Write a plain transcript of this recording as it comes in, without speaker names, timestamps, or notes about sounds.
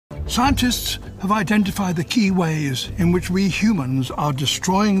Scientists have identified the key ways in which we humans are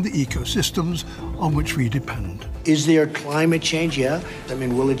destroying the ecosystems on which we depend. Is there climate change? Yeah. I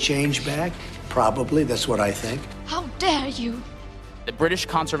mean, will it change back? Probably. That's what I think. How dare you? The British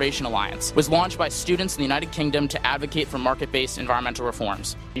Conservation Alliance was launched by students in the United Kingdom to advocate for market-based environmental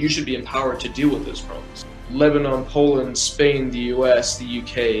reforms. You should be empowered to deal with those problems. Lebanon, Poland, Spain, the US, the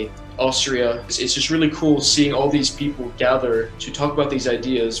UK, Austria. It's just really cool seeing all these people gather to talk about these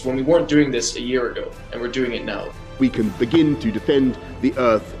ideas when we weren't doing this a year ago, and we're doing it now. We can begin to defend the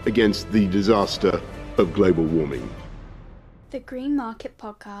Earth against the disaster of global warming. The Green Market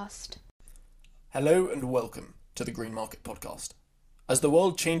Podcast. Hello and welcome to the Green Market Podcast. As the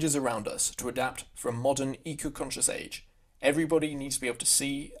world changes around us to adapt for a modern, eco-conscious age, everybody needs to be able to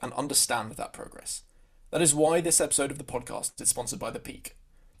see and understand that progress. That is why this episode of the podcast is sponsored by The Peak.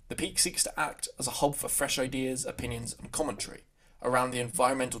 The Peak seeks to act as a hub for fresh ideas, opinions and commentary around the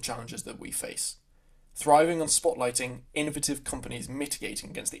environmental challenges that we face, thriving on spotlighting innovative companies mitigating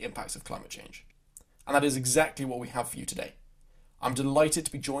against the impacts of climate change. And that is exactly what we have for you today. I'm delighted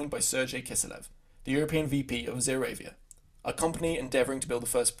to be joined by Sergey Kiselev, the European VP of ZeroAvia, a company endeavouring to build the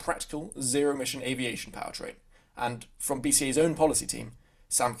first practical zero-emission aviation powertrain, and from BCA's own policy team,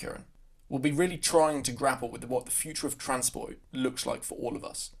 Sam Curran. We'll be really trying to grapple with what the future of transport looks like for all of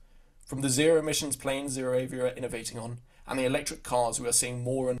us. From the zero-emissions planes ZeroAvia are innovating on, and the electric cars we are seeing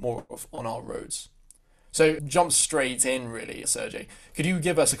more and more of on our roads. So jump straight in really, Sergey. Could you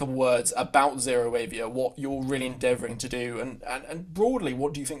give us a couple words about ZeroAvia, what you're really endeavouring to do, and broadly,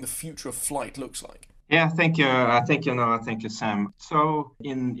 what do you think the future of flight looks like? Yeah, thank you. Thank you, Noah. Thank you, Sam. So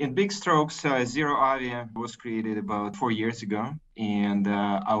in big strokes, ZeroAvia was created about 4 years ago, and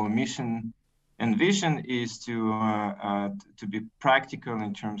our mission and vision is to be practical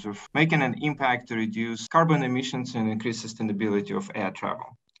in terms of making an impact to reduce carbon emissions and increase sustainability of air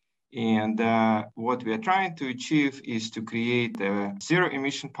travel. And what we are trying to achieve is to create a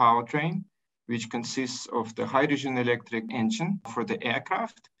zero-emission powertrain, which consists of the hydrogen electric engine for the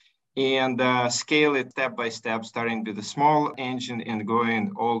aircraft, and scale it step by step, starting with a small engine and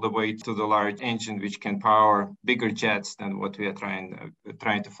going all the way to the large engine, which can power bigger jets than what we are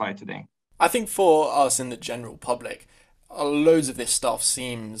trying to fly today. I think for us in the general public, loads of this stuff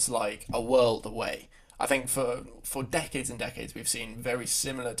seems like a world away. I think for decades and decades, we've seen very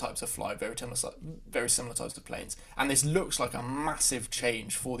similar types of flight, very similar types of planes. And this looks like a massive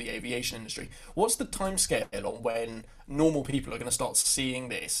change for the aviation industry. What's the timescale on when normal people are going to start seeing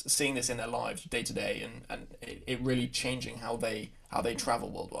this in their lives day to day, and it really changing how they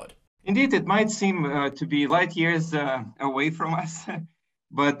travel worldwide? Indeed, it might seem to be light years away from us.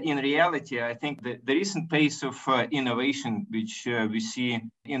 But in reality, I think the recent pace of innovation, which we see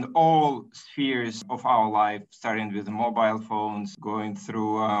in all spheres of our life, starting with the mobile phones, going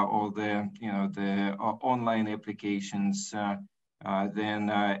through all the online applications, then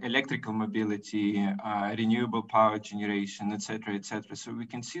electrical mobility, renewable power generation, etc., etc. So we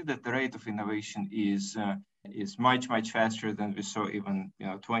can see that the rate of innovation is much faster than we saw even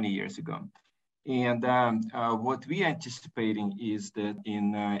 20 years ago. And what we are anticipating is that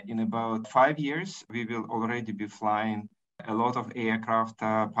in about 5 years, we will already be flying a lot of aircraft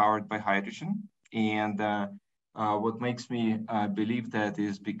powered by hydrogen. And what makes me believe that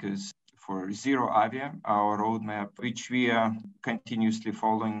is because for ZeroAvia, our roadmap, which we are continuously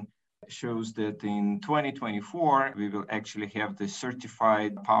following, shows that in 2024, we will actually have the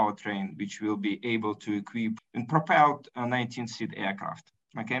certified powertrain, which will be able to equip and propel a 19-seat aircraft.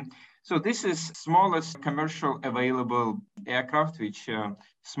 Okay. So this is smallest commercial available aircraft, which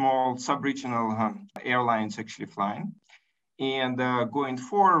small sub-regional airlines actually flying. And going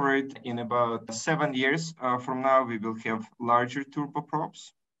forward, in about 7 years from now, we will have larger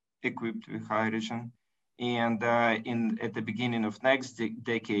turboprops equipped with hydrogen. And at the beginning of next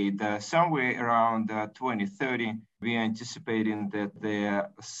decade, somewhere around 2030, we are anticipating that the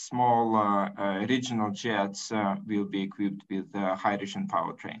small regional jets will be equipped with hydrogen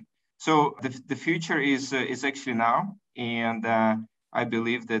powertrain. So the future is actually now, and I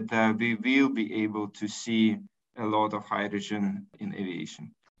believe that we will be able to see a lot of hydrogen in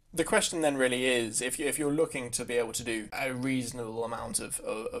aviation. The question then really is, if you're looking to be able to do a reasonable amount of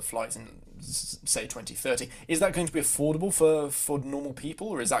flights in, say, 2030, is that going to be affordable for normal people,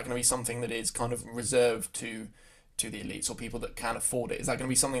 or is that going to be something that is kind of reserved to the elites or people that can afford it? Is that going to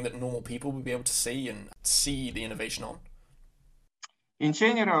be something that normal people will be able to see and see the innovation on? In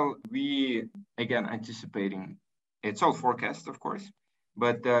general, we, again, anticipating, it's all forecast, of course,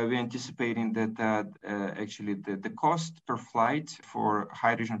 but we're anticipating that actually the cost per flight for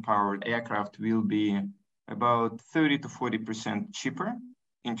hydrogen-powered aircraft will be about 30 to 40% cheaper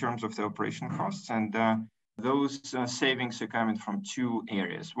in terms of the operation costs. And those savings are coming from two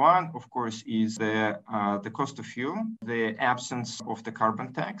areas. One, of course, is the cost of fuel, the absence of the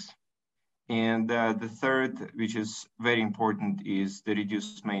carbon tax. And the third, which is very important, is the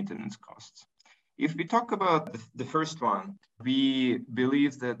reduced maintenance costs. If we talk about the first one, we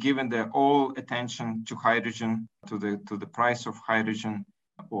believe that given the all attention to hydrogen, to the price of hydrogen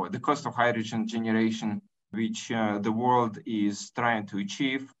or the cost of hydrogen generation, which the world is trying to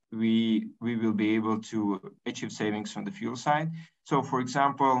achieve, we will be able to achieve savings on the fuel side. So, for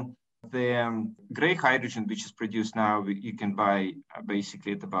example, the gray hydrogen, which is produced now, you can buy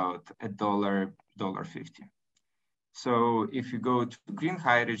basically at about $1.50. So if you go to green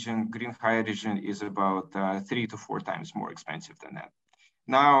hydrogen is about 3 to 4 times more expensive than that.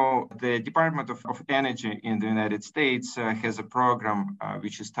 Now, the Department of Energy in the United States has a program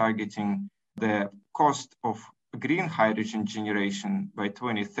which is targeting the cost of green hydrogen generation by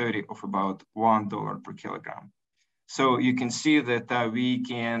 2030 of about $1 per kilogram. So you can see that we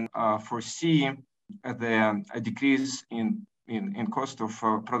can foresee a decrease in cost of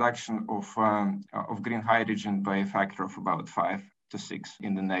production of green hydrogen by a factor of about 5 to 6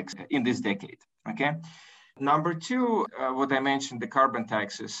 in this decade. Okay. Number two, what I mentioned, the carbon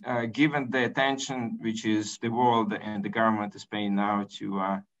taxes. Given the attention which is the world and the government is paying now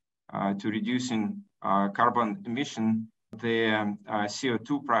to reducing carbon emission, the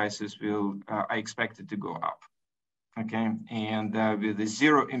CO2 prices are expected to go up. Okay, and with the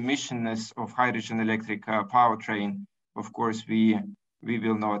zero emissionness of hydrogen electric powertrain, of course, we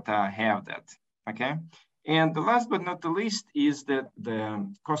will not have that. Okay, and the last but not the least is the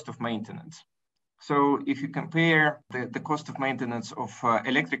cost of maintenance. So if you compare the cost of maintenance of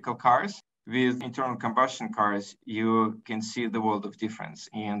electrical cars with internal combustion cars, you can see the world of difference.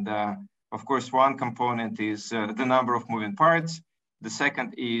 And of course, one component is the number of moving parts. The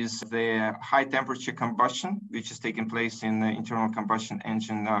second is the high temperature combustion, which is taking place in the internal combustion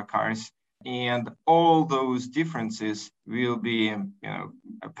engine cars. And all those differences will be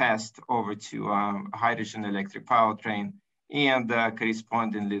passed over to hydrogen electric powertrain. And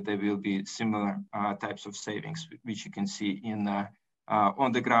correspondingly, there will be similar types of savings, which you can see in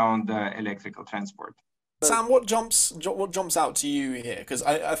on the ground electrical transport. Sam, what jumps out to you here? Because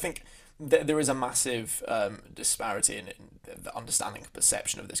I think there is a massive disparity in the understanding and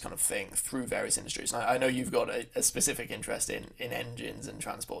perception of this kind of thing through various industries. And I know you've got a specific interest in engines and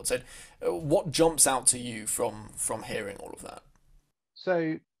transport. So what jumps out to you from hearing all of that?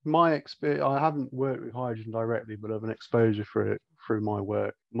 So my experience, I haven't worked with hydrogen directly, but I have an exposure for it through my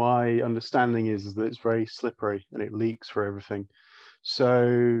work. My understanding is that it's very slippery and it leaks for everything.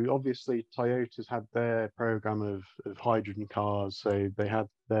 So obviously Toyota's had their program of hydrogen cars. So they had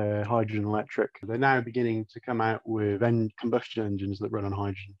their hydrogen electric. They're now beginning to come out with combustion engines that run on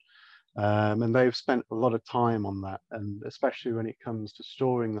hydrogen. And they've spent a lot of time on that. And especially when it comes to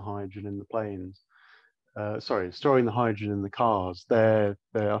storing the hydrogen in the planes, storing the hydrogen in the cars, I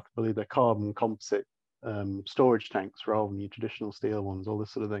believe they're carbon composite storage tanks rather than your traditional steel ones, all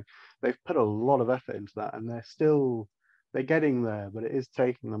this sort of thing. They've put a lot of effort into that, and they're getting there, but it is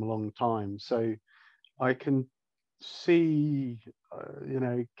taking them a long time. So I can see,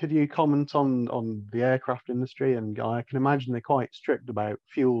 could you comment on the aircraft industry? And I can imagine they're quite strict about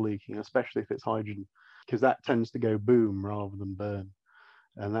fuel leaking, especially if it's hydrogen, because that tends to go boom rather than burn.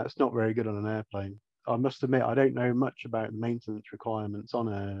 And that's not very good on an airplane. I must admit, I don't know much about the maintenance requirements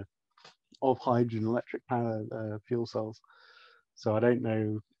of hydrogen electric power fuel cells. So I don't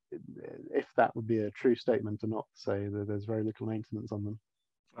know if that would be a true statement or not, to say that there's very little maintenance on them.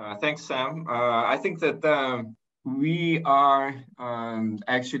 Thanks, Sam. I think that we are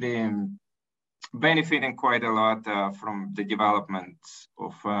actually benefiting quite a lot from the development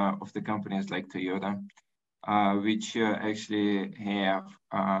of the companies like Toyota, which actually have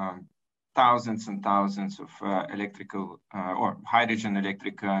thousands and thousands of electrical or hydrogen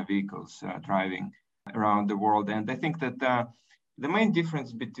electric vehicles driving around the world. And I think that the main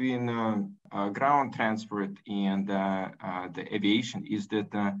difference between ground transport and the aviation is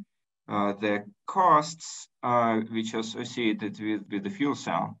that the costs which are associated with the fuel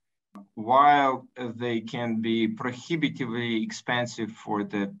cell, while they can be prohibitively expensive for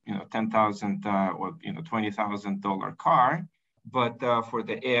the $10,000 or $20,000 car, but for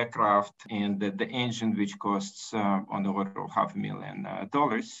the aircraft and the engine, which costs on the order of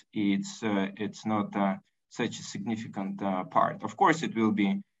 $500,000, it's not such a significant part. Of course, it will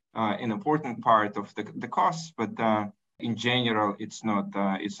be an important part of the costs, but in general, it's not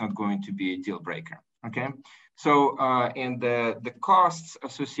going to be a deal breaker. Okay, so and the costs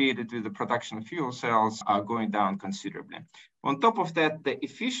associated with the production of fuel cells are going down considerably. On top of that, the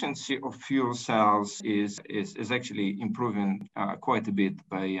efficiency of fuel cells is actually improving quite a bit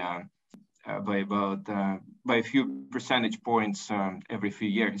by a few percentage points every few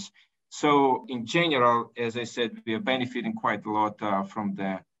years. So in general, as I said, we are benefiting quite a lot from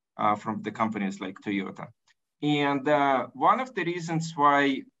the companies like Toyota. And one of the reasons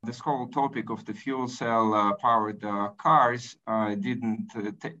why this whole topic of the fuel cell powered cars didn't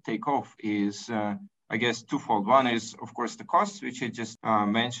take off is, I guess, twofold. One is, of course, the costs, which I just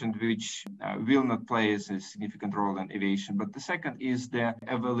mentioned, which will not play as a significant role in aviation. But the second is the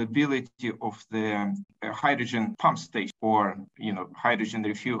availability of the hydrogen pump station or, hydrogen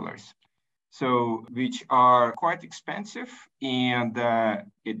refuelers. So, which are quite expensive, and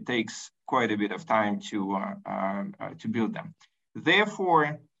it takes quite a bit of time to build them.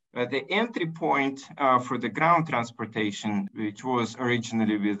 Therefore, the entry point for the ground transportation, which was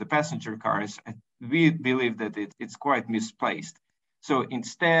originally with the passenger cars, we believe that it's quite misplaced. So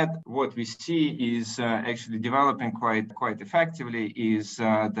instead, what we see is actually developing quite effectively is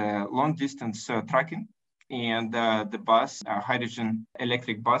the long distance trucking and the bus, hydrogen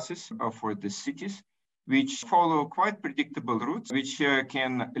electric buses for the cities, which follow quite predictable routes, which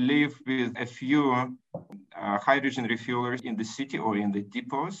can live with a few hydrogen refuelers in the city or in the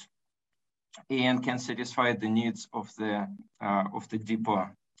depots, and can satisfy the needs of the depot.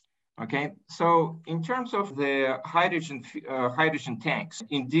 Okay, so in terms of the hydrogen tanks,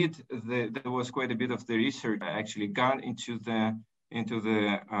 indeed there was quite a bit of the research actually gone into the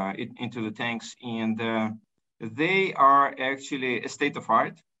tanks, and they are actually a state of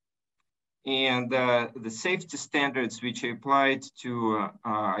art. And the safety standards which are applied to,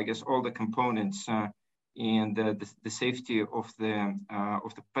 I guess, all the components and the safety of the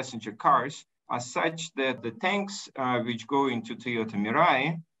passenger cars are such that the tanks which go into Toyota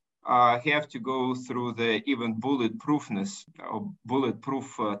Mirai have to go through the even bulletproofness or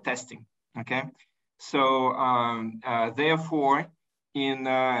bulletproof testing. Okay, so therefore, in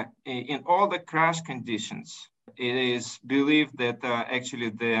all the crash conditions, it is believed that actually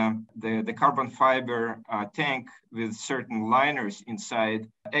the carbon fiber tank with certain liners inside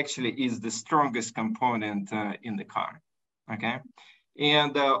actually is the strongest component in the car. Okay,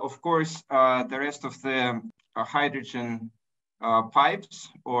 and of course the rest of the hydrogen pipes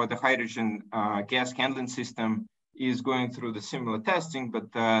or the hydrogen gas handling system is going through the similar testing,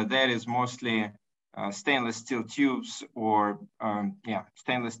 but that is mostly stainless steel tubes or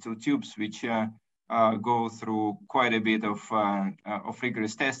stainless steel tubes which go through quite a bit of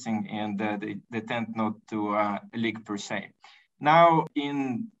rigorous testing, and they tend not to leak per se. Now,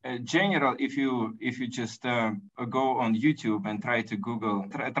 in general, if you just go on YouTube and try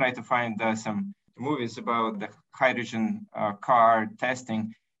to find some movies about the hydrogen car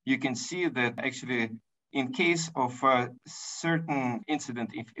testing, you can see that actually in case of certain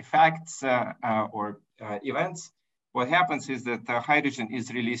incident effects or events, what happens is that hydrogen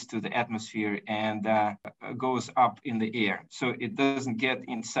is released to the atmosphere and goes up in the air. So it doesn't get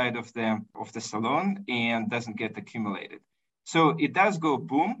inside of the salon and doesn't get accumulated. So it does go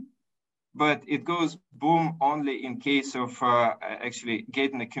boom, but it goes boom only in case of actually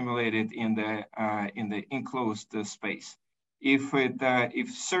getting accumulated in the enclosed space.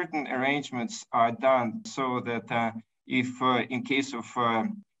 If certain arrangements are done so that if in case of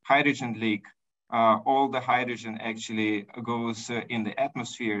hydrogen leak, all the hydrogen actually goes in the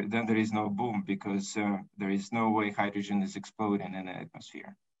atmosphere, then there is no boom because there is no way hydrogen is exploding in the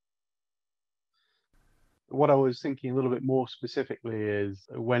atmosphere. What I was thinking a little bit more specifically is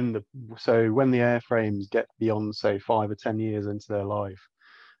when the airframes get beyond, say, 5 or 10 years into their life,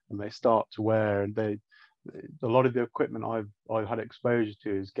 and they start to wear, and a lot of the equipment I've had exposure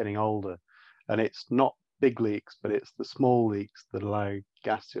to is getting older, and it's not big leaks, but it's the small leaks that allow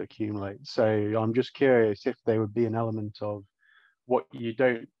gas to accumulate. So I'm just curious if there would be an element of what you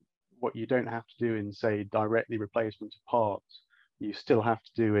don't have to do in, say, directly replacement of parts, you still have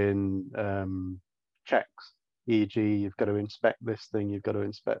to do in checks, e.g. you've got to inspect this thing, you've got to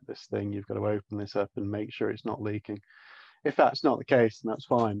inspect this thing, you've got to open this up and make sure it's not leaking. If that's not the case, then that's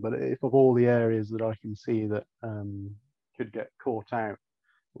fine. But if of all the areas that I can see that could get caught out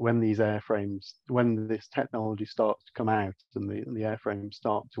when these airframes, when this technology starts to come out and the airframes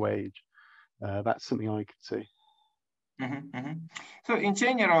start to age, that's something I could see. Mm-hmm, mm-hmm. So in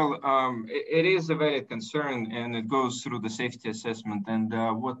general, it is a valid concern, and it goes through the safety assessment. And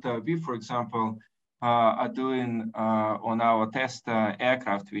what we, for example, are doing on our test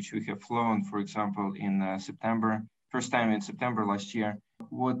aircraft, which we have flown, for example, in September, first time in September last year.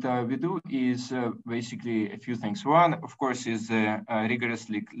 What we do is basically a few things. One, of course, is rigorous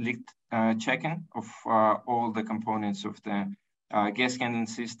leak checking of all the components of the gas handling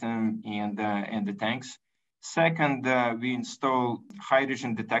system and the tanks. Second, we install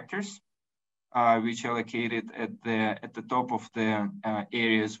hydrogen detectors, which are located at the top of the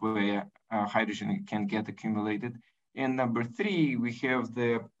areas where hydrogen can get accumulated. And number three, we have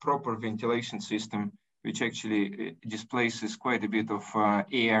the proper ventilation system, which actually displaces quite a bit of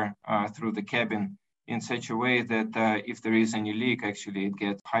air through the cabin in such a way that if there is any leak, actually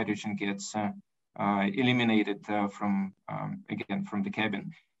hydrogen gets eliminated from the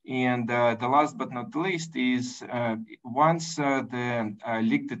cabin. And the last but not least is once the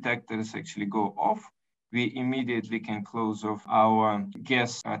leak detectors actually go off, we immediately can close off our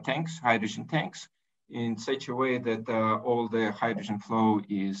gas tanks, hydrogen tanks, in such a way that all the hydrogen flow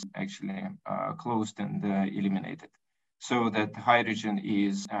is actually closed and eliminated, so that hydrogen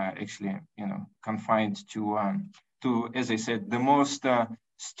is actually confined to, as I said, the most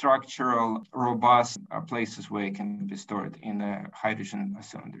structural, robust places where it can be stored in the hydrogen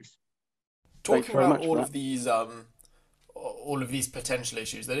cylinders. Talking about all of these potential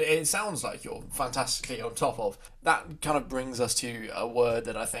issues that it sounds like you're fantastically on top of, that kind of brings us to a word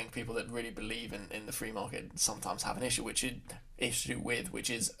that I think people that really believe in the free market sometimes have an issue with, which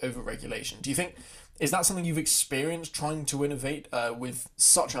is overregulation. Do you think, is that something you've experienced trying to innovate with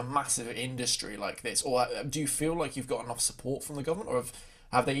such a massive industry like this, or do you feel like you've got enough support from the government, or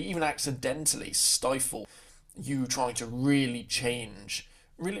have they even accidentally stifled you trying to really change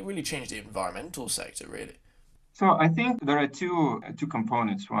the environmental sector, really? So I think there are two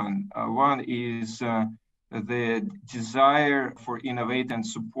components. One is the desire for innovate and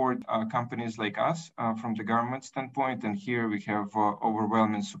support companies like us from the government standpoint. And here we have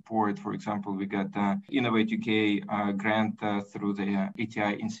overwhelming support. For example, we got Innovate UK grant through the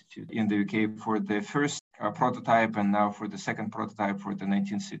ATI Institute in the UK for the first prototype, and now for the second prototype for the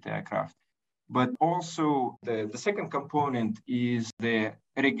 19-seat aircraft. But also the second component is the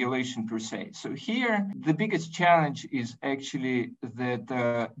regulation per se. So here, the biggest challenge is actually that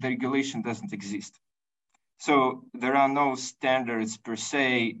the regulation doesn't exist. So there are no standards per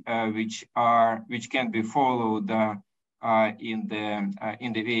se which can be followed in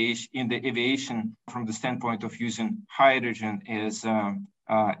the aviation from the standpoint of using hydrogen as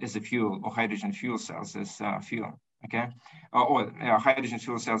a fuel, or hydrogen fuel cells as fuel. Okay, or hydrogen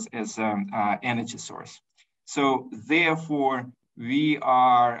fuel cells as energy source. So therefore, we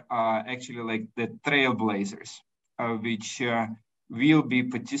are actually like the trailblazers, which will be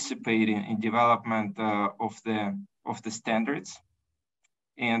participating in development of the standards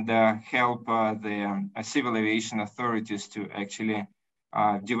and help the civil aviation authorities to actually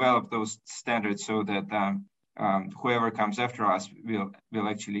develop those standards so that whoever comes after us will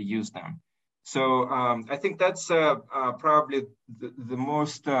actually use them. So I think that's probably the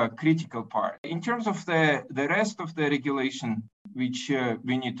most critical part. In terms of the rest of the regulation, which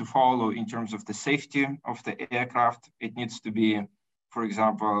we need to follow in terms of the safety of the aircraft, it needs to be, for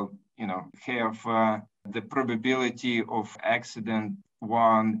example, have the probability of accident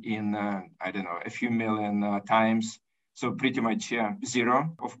 1 in, a few million times. So pretty much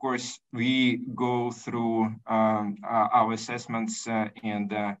zero. Of course, we go through our assessments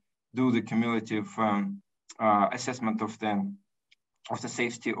and do the cumulative assessment of the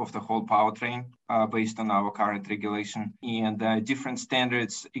safety of the whole powertrain based on our current regulation. And different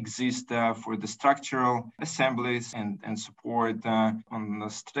standards exist for the structural assemblies and support on the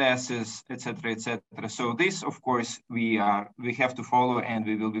stresses, etc., etc. So this, of course, we have to follow, and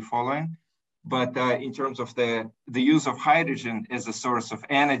we will be following. But in terms of the use of hydrogen as a source of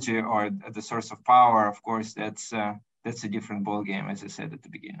energy or the source of power, of course, that's a different ballgame, as I said at the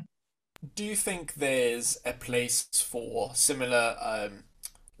beginning. Do you think there's a place for similar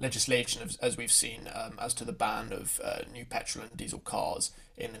legislation as we've seen as to the ban of new petrol and diesel cars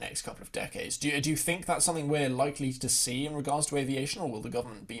in the next couple of decades? Do you think that's something we're likely to see in regards to aviation, or will the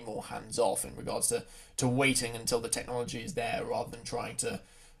government be more hands-off in regards to waiting until the technology is there rather than trying to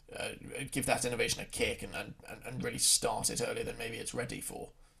give that innovation a kick and really start it earlier than maybe it's ready for?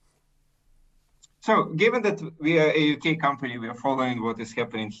 So given that we are a UK company, we are following what is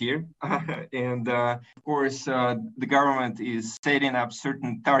happening here. And of course, the government is setting up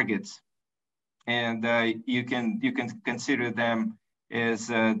certain targets. And you can consider them as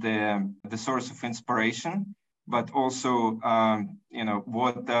the source of inspiration, but also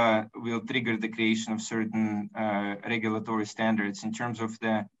what will trigger the creation of certain regulatory standards in terms of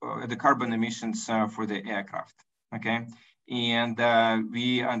the carbon emissions for the aircraft. Okay. And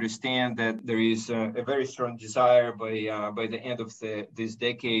we understand that there is a very strong desire by the end of this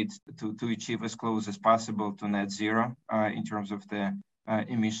decade to achieve as close as possible to net zero in terms of the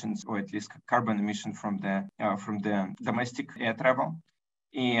emissions, or at least carbon emission from the domestic air travel.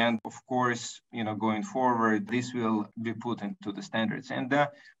 And of course, going forward, this will be put into the standards. And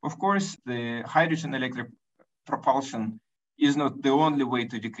of course, the hydrogen electric propulsion is not the only way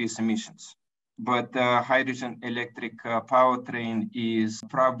to decrease emissions. But hydrogen electric powertrain is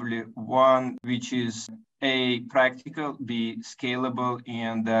probably one which is A, practical, B, scalable,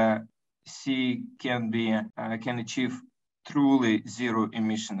 and C, can achieve truly zero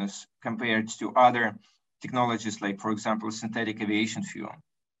emissions compared to other technologies like, for example, synthetic aviation fuel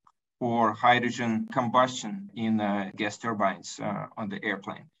or hydrogen combustion in gas turbines on the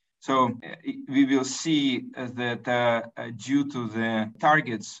airplane. So we will see that due to the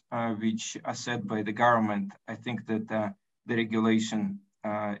targets which are set by the government, I think that the regulation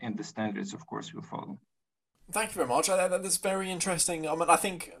and the standards, of course, will follow. Thank you very much. That's very interesting. I mean, I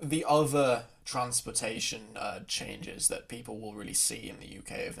think the other transportation changes that people will really see in the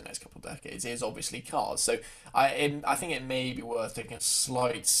UK over the next couple of decades is obviously cars. So I think it may be worth taking a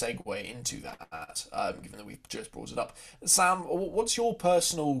slight segue into that, given that we've just brought it up. Sam, what's your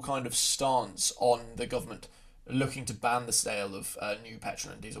personal kind of stance on the government looking to ban the sale of new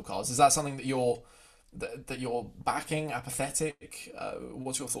petrol and diesel cars? Is that something that you're backing, apathetic?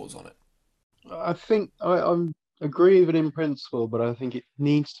 What's your thoughts on it? I think I agree with it in principle, but I think it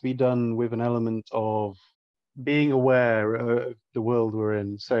needs to be done with an element of being aware of the world we're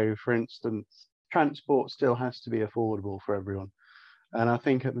in. So, for instance, transport still has to be affordable for everyone. And I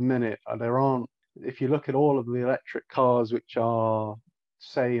think at the minute, if you look at all of the electric cars which are,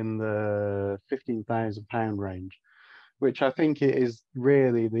 say, in the £15,000 range, which I think it is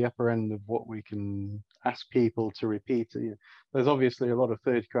really the upper end of what we can ask people to repeat. There's obviously a lot of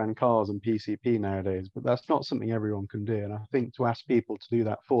 30 grand cars on PCP nowadays, but that's not something everyone can do. And I think to ask people to do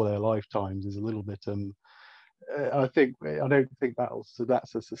that for their lifetimes is a little bit, I don't think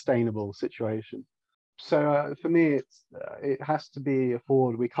that's a sustainable situation. So for me, it has to be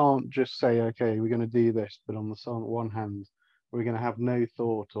affordable. We can't just say, okay, we're going to do this, but on one hand, we're going to have no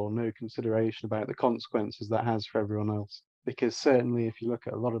thought or no consideration about the consequences that has for everyone else. Because certainly if you look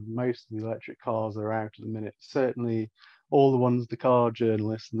at most of the electric cars that are out at the minute, certainly all the ones the car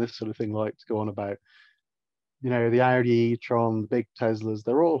journalists and this sort of thing like to go on about, the Audi e-tron, the big Teslas,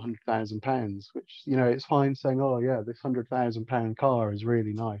 they're all £100,000, which, it's fine saying, oh yeah, this £100,000 car is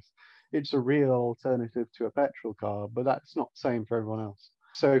really nice. It's a real alternative to a petrol car, but that's not the same for everyone else.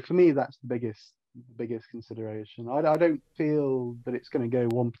 So for me, that's the biggest consideration. I don't feel that it's going to go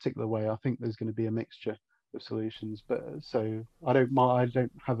one particular way. I think there's going to be a mixture of solutions, but so I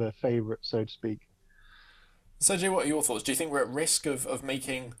don't have a favorite, so to speak. Sergey, what are your thoughts? Do you think we're at risk of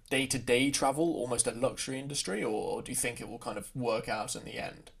making day-to-day travel almost a luxury industry, or do you think it will kind of work out in the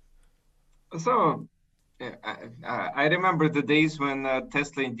end? So I remember the days when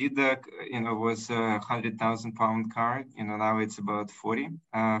Tesla indeed was a £100,000 car. Now it's about 40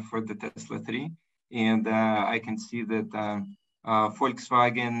 for the Tesla 3, and I can see that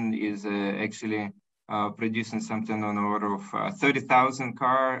Volkswagen is actually producing something on the order of 30,000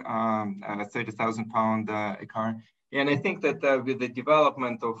 £30,000 a car. And I think that with the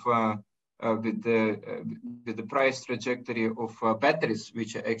development of with the price trajectory of batteries,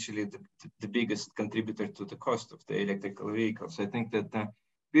 which are actually the biggest contributor to the cost of the electrical vehicles, I think that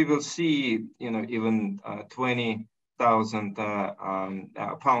we will see even 20,000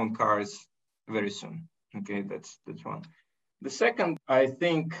 pound cars very soon. Okay, that's one. The second, I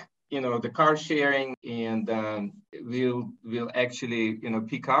think, the car sharing and will actually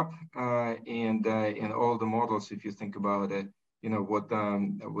pick up and in all the models. If you think about it, what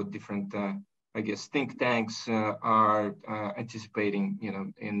different I guess think tanks are anticipating,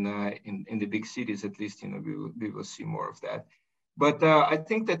 in the big cities at least, we will see more of that. But I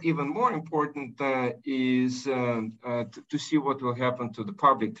think that even more important is to see what will happen to the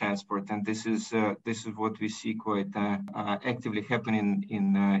public transport, and this is what we see quite actively happening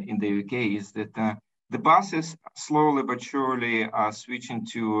in the UK. Is that the buses slowly but surely are switching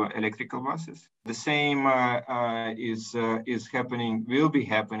to electrical buses. The same will be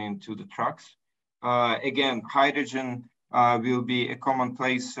happening to the trucks. Again, hydrogen will be a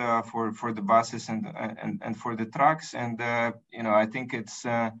commonplace for the buses and for the trucks, and I think it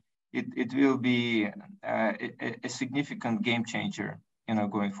will be a significant game changer,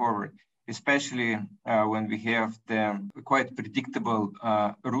 going forward, especially when we have the quite predictable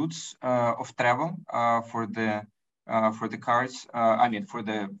routes of travel for the cars.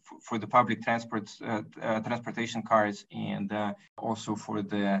 For the public transportation cars, and also for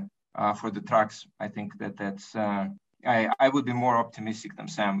the trucks. I think that's. I would be more optimistic than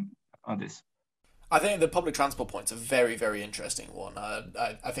Sam on this. I think the public transport point's a very, very interesting one.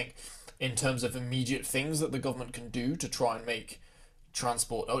 I think in terms of immediate things that the government can do to try and make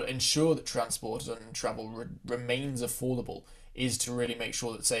transport, or ensure that transport and travel remains affordable, is to really make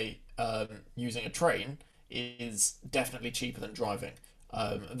sure that, say, using a train is definitely cheaper than driving.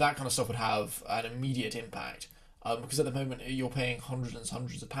 That kind of stuff would have an immediate impact, because at the moment you're paying hundreds and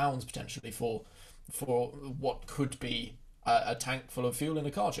hundreds of pounds potentially for what could be a tank full of fuel in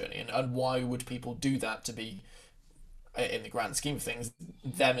a car journey. And why would people do that to be, in the grand scheme of things,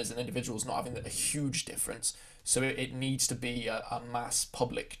 them as an individual is not having a huge difference. So it needs to be a mass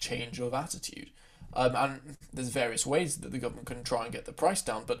public change of attitude. And there's various ways that the government can try and get the price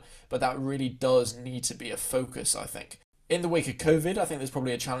down, but that really does need to be a focus, I think. In the wake of COVID, I think there's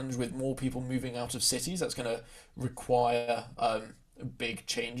probably a challenge with more people moving out of cities. That's going to require big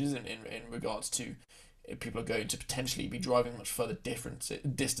changes in regards to, people are going to potentially be driving much further different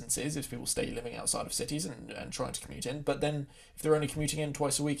distances if people stay living outside of cities and trying to commute in. But then if they're only commuting in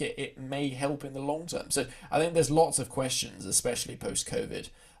twice a week, it may help in the long term. So I think there's lots of questions, especially post-COVID,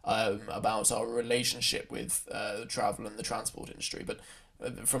 about our relationship with the travel and the transport industry. But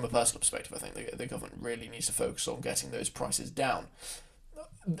from a personal perspective, I think the government really needs to focus on getting those prices down.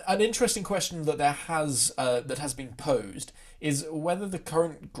 An interesting question that has been posed is whether the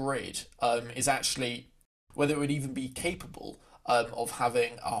current grid is actually, whether it would even be capable of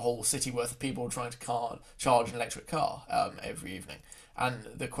having a whole city worth of people trying to charge an electric car every evening. And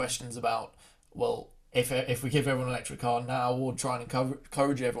the questions about, well, if we give everyone an electric car now, or try and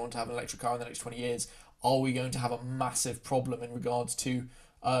encourage everyone to have an electric car in the next 20 years, are we going to have a massive problem in regards to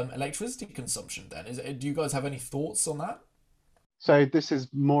electricity consumption then? Do you guys have any thoughts on that? So this is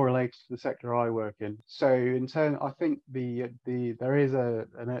more related to the sector I work in. So in turn, I think there is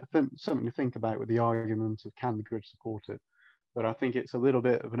something to think about with the argument of can the grid support it. But I think it's a little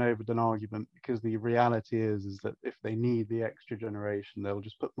bit of an overdone argument, because the reality is that if they need the extra generation, they'll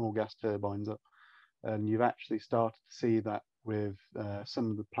just put more gas turbines up. And you've actually started to see that with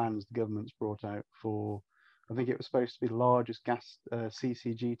some of the plans the government's brought out for, I think it was supposed to be the largest gas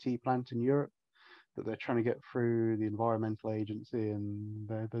CCGT plant in Europe, that they're trying to get through the environmental agency, and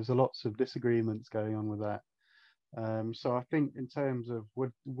there's lots of disagreements going on with that. So I think in terms of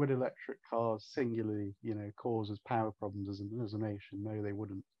would electric cars singularly, cause us power problems as a nation? No, they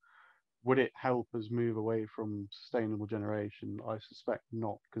wouldn't. Would it help us move away from sustainable generation? I suspect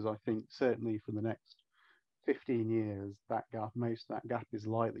not, because I think certainly for the next 15 years, most of that gap is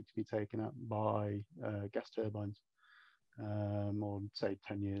likely to be taken up by gas turbines, or say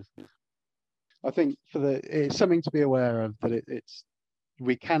 10 years. I think it's something to be aware of, that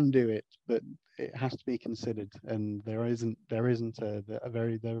we can do it, but it has to be considered, and there are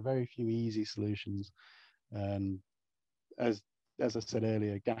very few easy solutions. As I said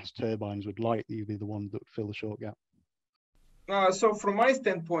earlier, gas turbines would likely be the ones that would fill the short gap. So from my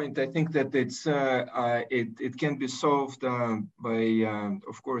standpoint, I think that it can be solved by,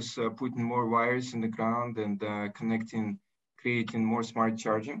 of course, putting more wires in the ground and creating more smart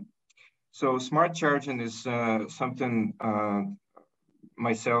charging. So smart charging is something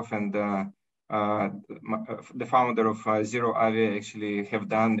myself and the founder of Zero Avia actually have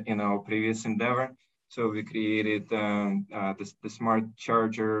done in our previous endeavor. So we created the smart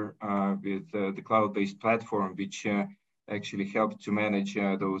charger with the cloud-based platform, which actually helped to manage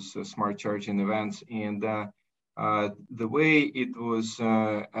those smart charging events. And the way it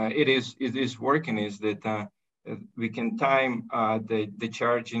is working is that we can time the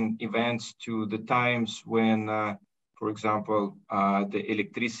charging events to the times when, for example, the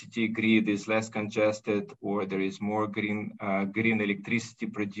electricity grid is less congested, or there is more green electricity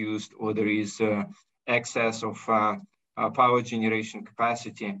produced, or there is excess of power generation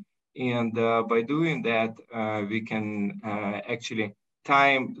capacity. And by doing that, we can actually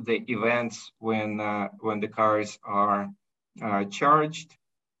time the events when the cars are charged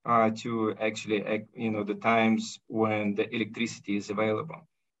to actually, the times when the electricity is available.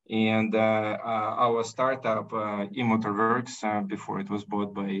 And our startup, eMotorworks, before it was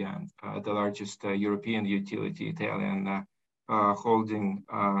bought by the largest European utility, Italian holding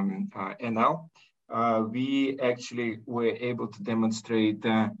Enel, we actually were able to demonstrate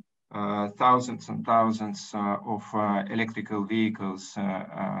thousands and thousands of electrical vehicles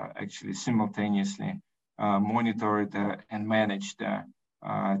actually simultaneously monitored and managed to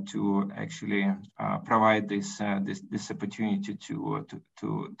actually provide this opportunity to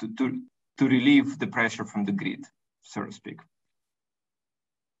relieve the pressure from the grid, so to speak.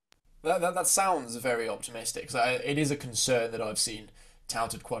 That sounds very optimistic. It is a concern that I've seen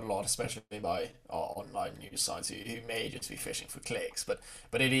touted quite a lot, especially by online news sites who may just be fishing for clicks, but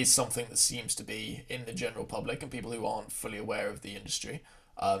it is something that seems to be in the general public and people who aren't fully aware of the industry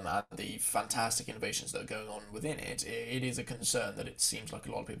and the fantastic innovations that are going on within it. It is a concern that it seems like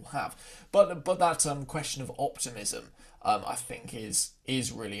a lot of people have. But that question of optimism, I think,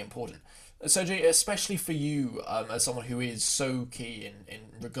 is really important. Sergey, especially for you, as someone who is so key in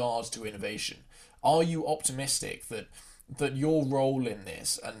regards to innovation, are you optimistic that your role in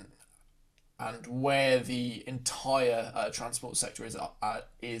this and where the entire transport sector is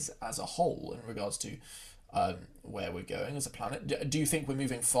as a whole in regards to where we're going as a planet, do you think we're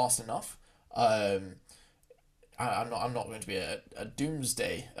moving fast enough? I'm not going to be a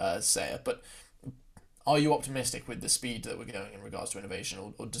doomsday sayer, but are you optimistic with the speed that we're going in regards to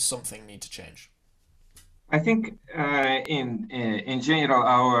innovation, or does something need to change? I think in general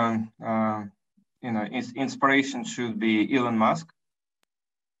our inspiration should be Elon Musk,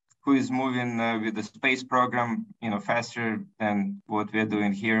 who is moving with the space program faster than what we're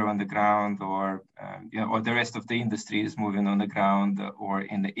doing here on the ground, or the rest of the industry is moving on the ground or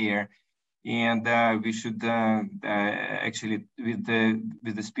in the air. And we should actually, with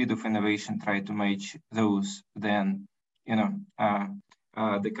the speed of innovation, try to match those. Then,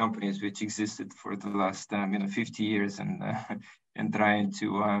 the companies which existed for the last 50 years and trying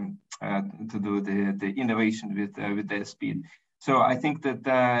to do the innovation with their speed. So I think that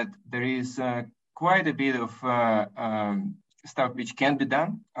there is quite a bit of stuff which can be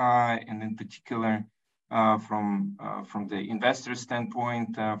done, and in particular. From the investor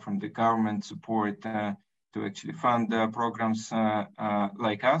standpoint, from the government support to actually fund programs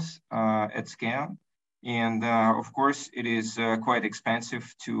like us at scale. And of course, it is quite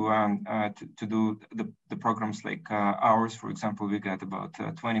expensive to do the programs like ours. For example, we got about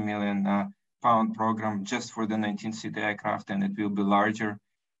 £20 million program just for the 19-seater aircraft, and it will be larger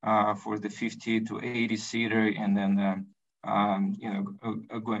for the 50 to 80-seater, and then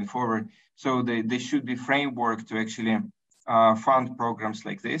going forward. So there should be framework to actually fund programs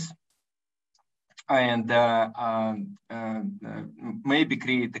like this, and maybe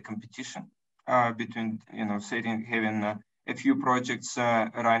create a competition between having a few projects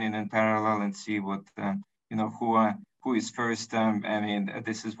running in parallel and see what who is first.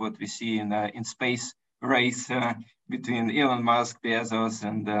 This is what we see in space race between Elon Musk, Bezos,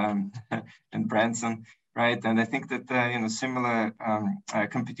 and Branson. Right, and I think that similar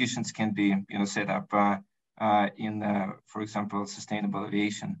competitions can be set up in, for example, sustainable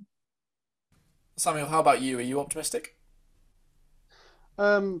aviation. Samuel, how about you? Are you optimistic?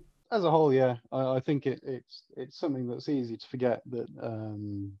 As a whole, yeah. I think it's something that's easy to forget that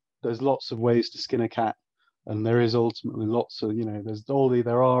there's lots of ways to skin a cat, and there is ultimately lots of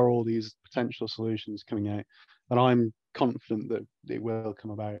there are all these potential solutions coming out, and I'm confident that it will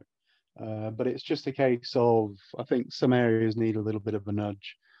come about. But it's just a case of, I think some areas need a little bit of a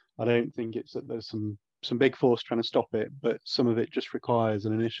nudge. I don't think it's that there's some big force trying to stop it, but some of it just requires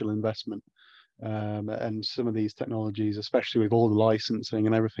an initial investment. And some of these technologies, especially with all the licensing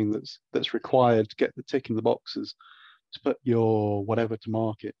and everything that's required to get the tick in the boxes to put your whatever to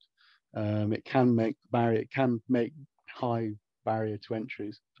market, it can make high barriers to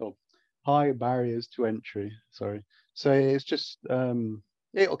entry. Sorry. So it's just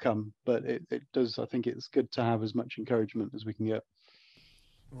it'll come, but it does. I think it's good to have as much encouragement as we can get.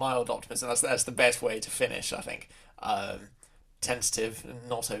 Mild optimism. That's the best way to finish, I think. Tentative,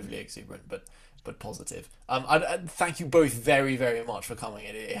 not overly exuberant, but positive. I thank you both very, very much for coming.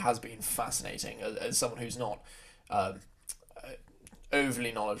 It has been fascinating. As someone who's not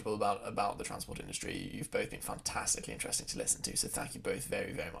overly knowledgeable about the transport industry, you've both been fantastically interesting to listen to. So thank you both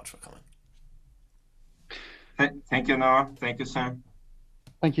very, very much for coming. Thank you, Noah. Thank you, Sam.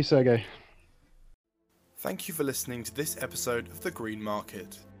 Thank you, Sergey. Thank you for listening to this episode of The Green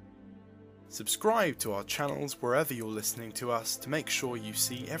Market. Subscribe to our channels wherever you're listening to us to make sure you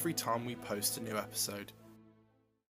see every time we post a new episode.